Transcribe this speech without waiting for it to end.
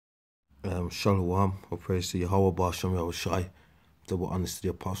Shalom, all praise to Yahweh Bashem Yahushai, double honest to the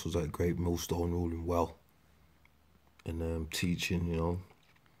apostles at GreatMillStone, ruling well and teaching, you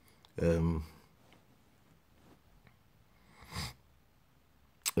know.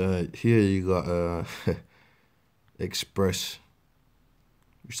 Here you got Express.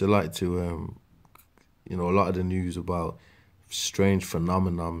 Used to like to, you know, a lot of the news about strange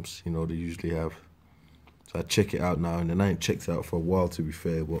phenomenons, you know, they usually have. So I check it out now, and then I ain't checked it out for a while, to be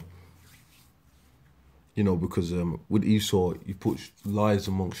fair, but you know, because with Esau, you put lies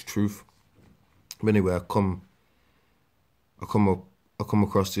amongst truth. But anyway, I come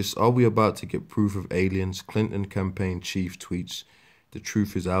across this. Are we about to get proof of aliens? Clinton campaign chief tweets, the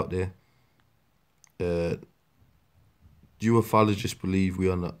truth is out there. Ufologists believe we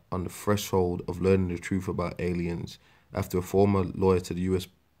are on the threshold of learning the truth about aliens after a former lawyer to the US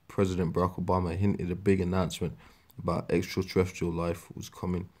President Barack Obama hinted a big announcement about extraterrestrial life was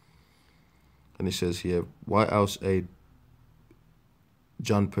coming. And it says here, White House aide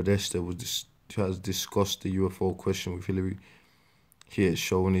John Podesta has discussed the UFO question with Hillary. Here it's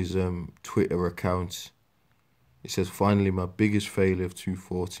showing his Twitter account. It says, finally, my biggest failure of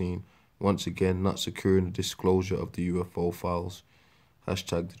 2014, once again not securing the disclosure of the UFO files.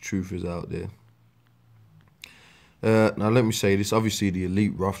 Hashtag the truth is out there. Now let me say this, obviously the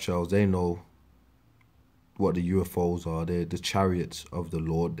elite Rothschilds, they know what the UFOs are. They're the chariots of the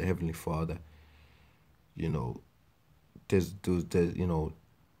Lord, the Heavenly Father. You know, there's you know,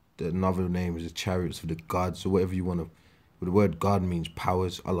 another name is the chariots of the gods, or whatever you want to. But the word God means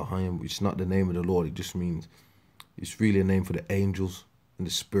powers, Elohim. It's not the name of the Lord. It just means, it's really a name for the angels and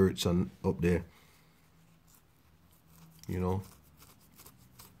the spirits up there. You know.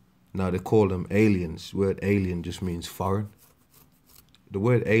 Now they call them aliens. The word alien just means foreign. The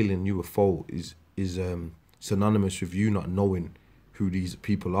word alien, UFO, is synonymous with you not knowing who these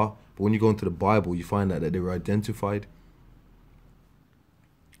people are. But when you go into the Bible, you find out that they were identified.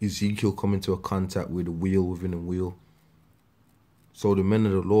 Ezekiel come into a contact with a wheel within a wheel. So the men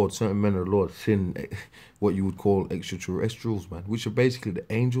of the Lord, certain men of the Lord, sin what you would call extraterrestrials, man, which are basically the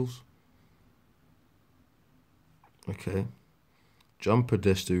angels. Okay. John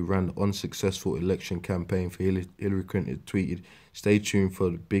Podesta, who ran the unsuccessful election campaign for Hillary Clinton, tweeted, stay tuned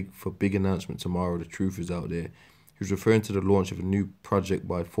for big announcement tomorrow. The truth is out there. He was referring to the launch of a new project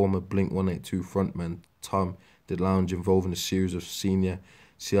by former Blink-182 frontman Tom DeLonge involving a series of senior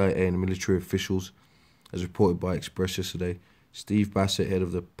CIA and military officials, as reported by Express yesterday. Steve Bassett, head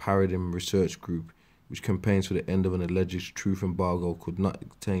of the Paradigm Research Group, which campaigns for the end of an alleged truth embargo, could not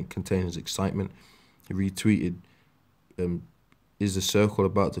contain his excitement. He retweeted, is the circle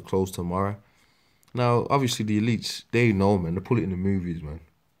about to close tomorrow? Now, obviously, the elites, they know, man. They put it in the movies, man.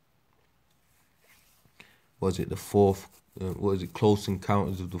 Was it the fourth, what is it, Close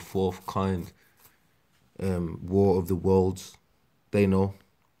Encounters of the Fourth Kind, War of the Worlds? They know.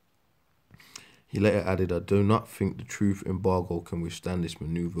 He later added, I do not think the truth embargo can withstand this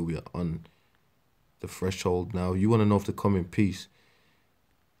maneuver. We are on the threshold now. You want to know if they come in peace?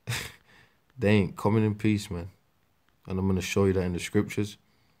 They ain't coming in peace, man. And I'm going to show you that in the scriptures.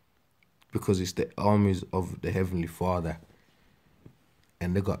 Because it's the armies of the Heavenly Father.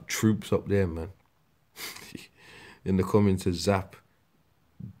 And they got troops up there, man. And they're coming to zap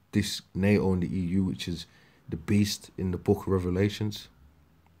this NATO and the EU, which is the beast in the book of Revelations.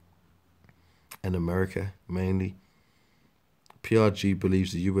 And America, mainly. PRG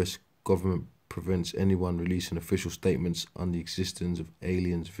believes the US government prevents anyone releasing official statements on the existence of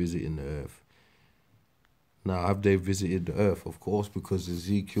aliens visiting the Earth. Now, have they visited the Earth? Of course, because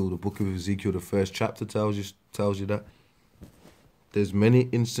Ezekiel, the book of Ezekiel, the first chapter tells you that. There's many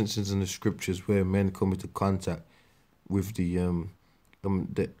instances in the scriptures where men come into contact with the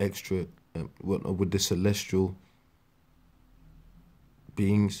with the celestial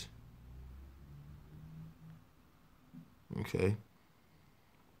beings. Okay.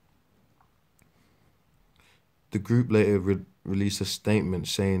 The group later released a statement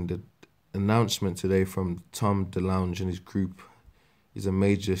saying that announcement today from Tom DeLonge and his group is a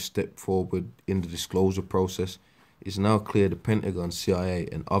major step forward in the disclosure process. It's now clear the Pentagon, CIA,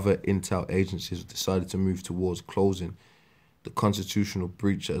 and other intel agencies have decided to move towards closing the constitutional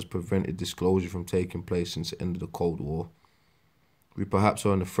breach that has prevented disclosure from taking place since the end of the Cold War. We perhaps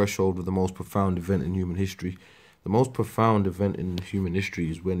are on the threshold of the most profound event in human history. The most profound event in human history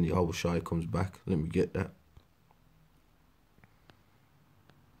is when Yahweh Shai comes back. Let me get that.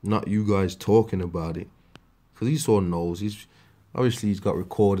 Not you guys talking about it. Because Esau knows. Obviously, he's got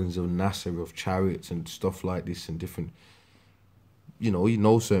recordings of NASA, of chariots and stuff like this and different... You know, he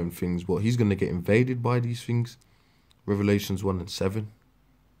knows certain things, but he's going to get invaded by these things. Revelations 1 and 7.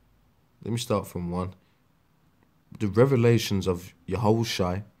 Let me start from 1. The revelations of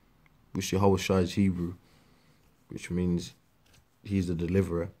Yahushai, which Yahushai is Hebrew, which means he's the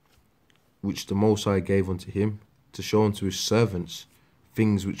deliverer, which the Most High gave unto him, to show unto his servants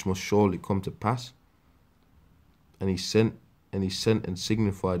things which must surely come to pass. And he sent and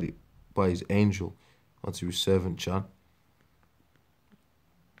signified it by his angel unto his servant John.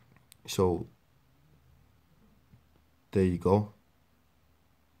 So, there you go.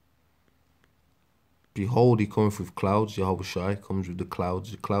 Behold, he cometh with clouds. Yahushai comes with the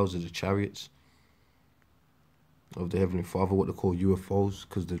clouds. The clouds are the chariots of the Heavenly Father, what they call UFOs,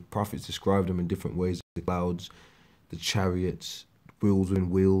 because the prophets describe them in different ways. The clouds, the chariots, wheels within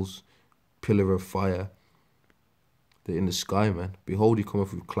wheels, pillar of fire. They're in the sky, man. Behold, he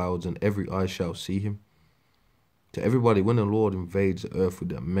cometh with clouds, and every eye shall see him. To everybody, when the Lord invades the earth with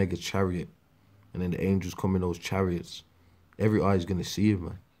that mega chariot, and then the angels come in those chariots, every eye is going to see him,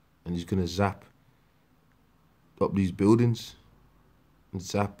 man. And he's going to zap up these buildings and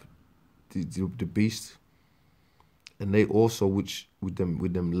zap the beast. And they also, which with them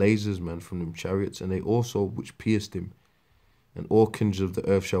lasers, man, from them chariots, and they also which pierced him, and all kindreds of the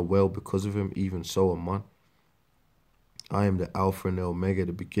earth shall wail because of him, even so am I. I am the Alpha and the Omega,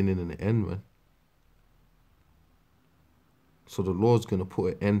 the beginning and the end, man. So the Lord's gonna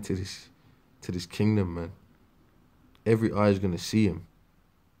put an end to this kingdom, man. Every eye is gonna see him.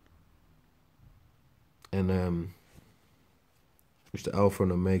 And which the Alpha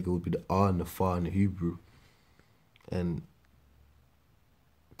and Omega would be the R and the Fa in the Hebrew. And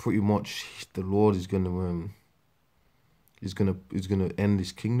pretty much the Lord is gonna end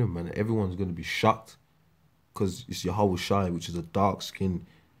this kingdom, man. Everyone's gonna be shocked, because it's Yahushai, which is a dark skin.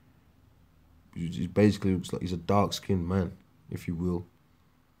 It basically looks like he's a dark skinned man, if you will.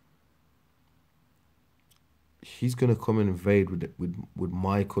 He's gonna come and invade with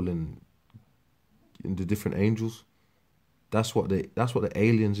Michael and the different angels. That's what the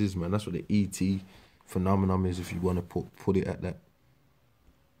aliens is, man. That's what the ET phenomenon is, if you want to put it at that.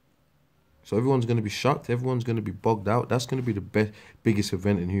 So everyone's going to be shocked. Everyone's going to be bugged out. That's going to be the biggest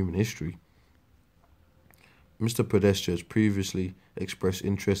event in human history. Mr. Podesta has previously expressed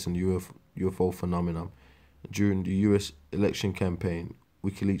interest in UFO phenomenon. During the US election campaign,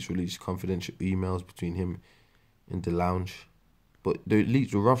 WikiLeaks released confidential emails between him and the lounge. But the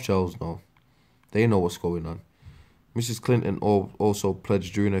elites, the Rothschilds, know. They know what's going on. Mrs. Clinton also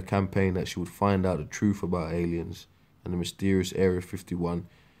pledged during her campaign that she would find out the truth about aliens and the mysterious Area 51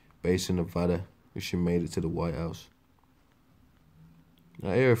 base in Nevada if she made it to the White House.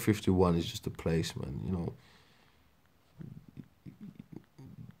 Now, Area 51 is just a place, man. You know,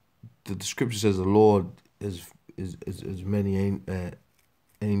 the scripture says the Lord is many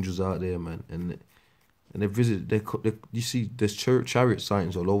angels out there, man, and they visit. You see, there's chariot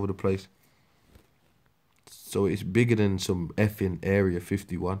sightings all over the place. So it's bigger than some effing Area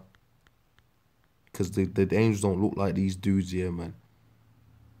 51. Because the angels don't look like these dudes here, man.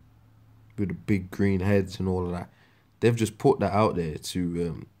 With the big green heads and all of that. They've just put that out there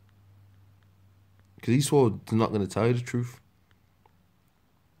to... because Esau is not going to tell you the truth.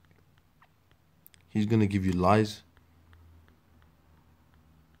 He's going to give you lies.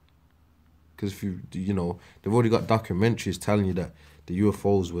 Because if you know, they've already got documentaries telling you that the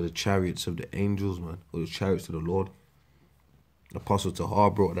UFOs were the chariots of the angels, man, or the chariots of the Lord. Apostle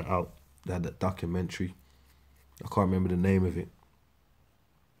Tahar brought that out. They had that documentary. I can't remember the name of it.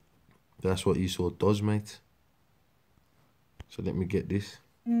 That's what Esau does, mate. So let me get this.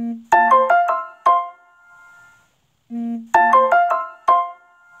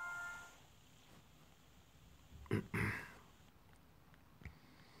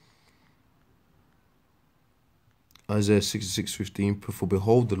 Isaiah 66:15, for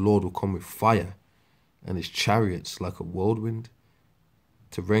behold, the Lord will come with fire, and his chariots like a whirlwind,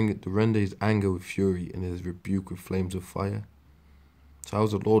 to render his anger with fury, and his rebuke with flames of fire. So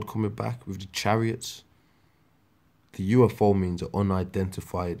how's the Lord coming back with the chariots? The UFO means an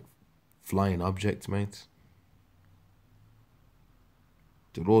unidentified flying object, mate.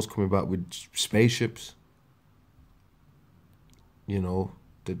 The Lord's coming back with spaceships. You know,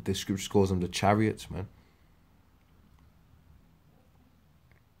 the scripture calls them the chariots, man.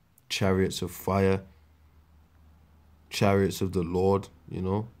 Chariots of fire, chariots of the Lord, you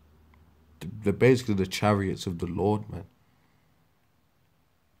know. They're basically the chariots of the Lord, man.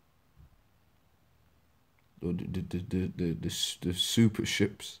 The super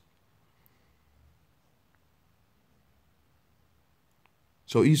ships.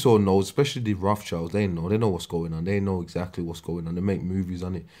 So Esau knows, especially the Rothschilds, they know what's going on. They know exactly what's going on. They make movies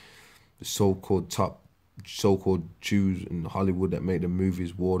on it. The so-called top so-called Jews in Hollywood that make the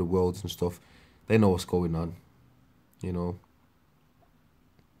movies, War of the Worlds and stuff, they know what's going on, you know.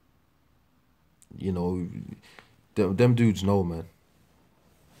 You know, them dudes know, man.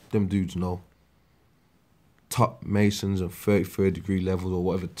 Them dudes know. Top Masons and 33rd degree levels or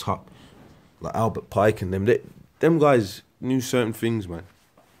whatever, top, like Albert Pike and them guys knew certain things, man.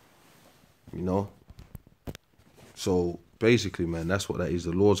 You know? So basically, man, that's what that is.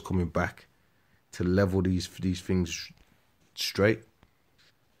 The Lord's coming back to level these things straight.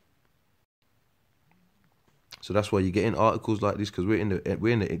 So that's why you're getting articles like this, because we're in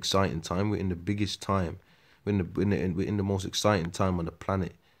the exciting time. We're in the biggest time. We're in the most exciting time on the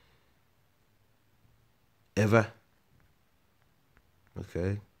planet ever.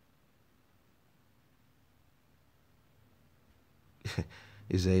 Okay.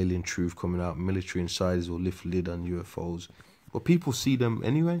 Is alien truth coming out? Military insiders will lift lid on UFOs. But people see them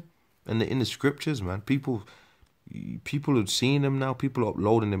anyway, and they're in the scriptures, man. People are seeing them now. People are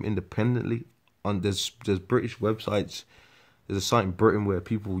uploading them independently. There's British websites. There's a site in Britain where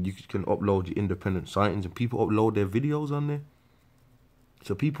you can upload your independent sightings, and people upload their videos on there.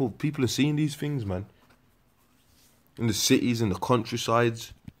 So people are seeing these things, man. In the cities, in the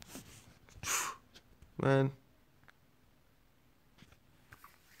countrysides, man.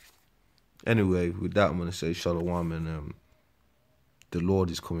 Anyway, with that, I'm gonna say shalom, and the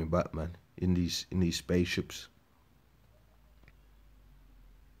Lord is coming back, man. In these spaceships,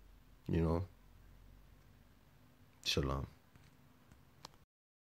 you know. Shalom.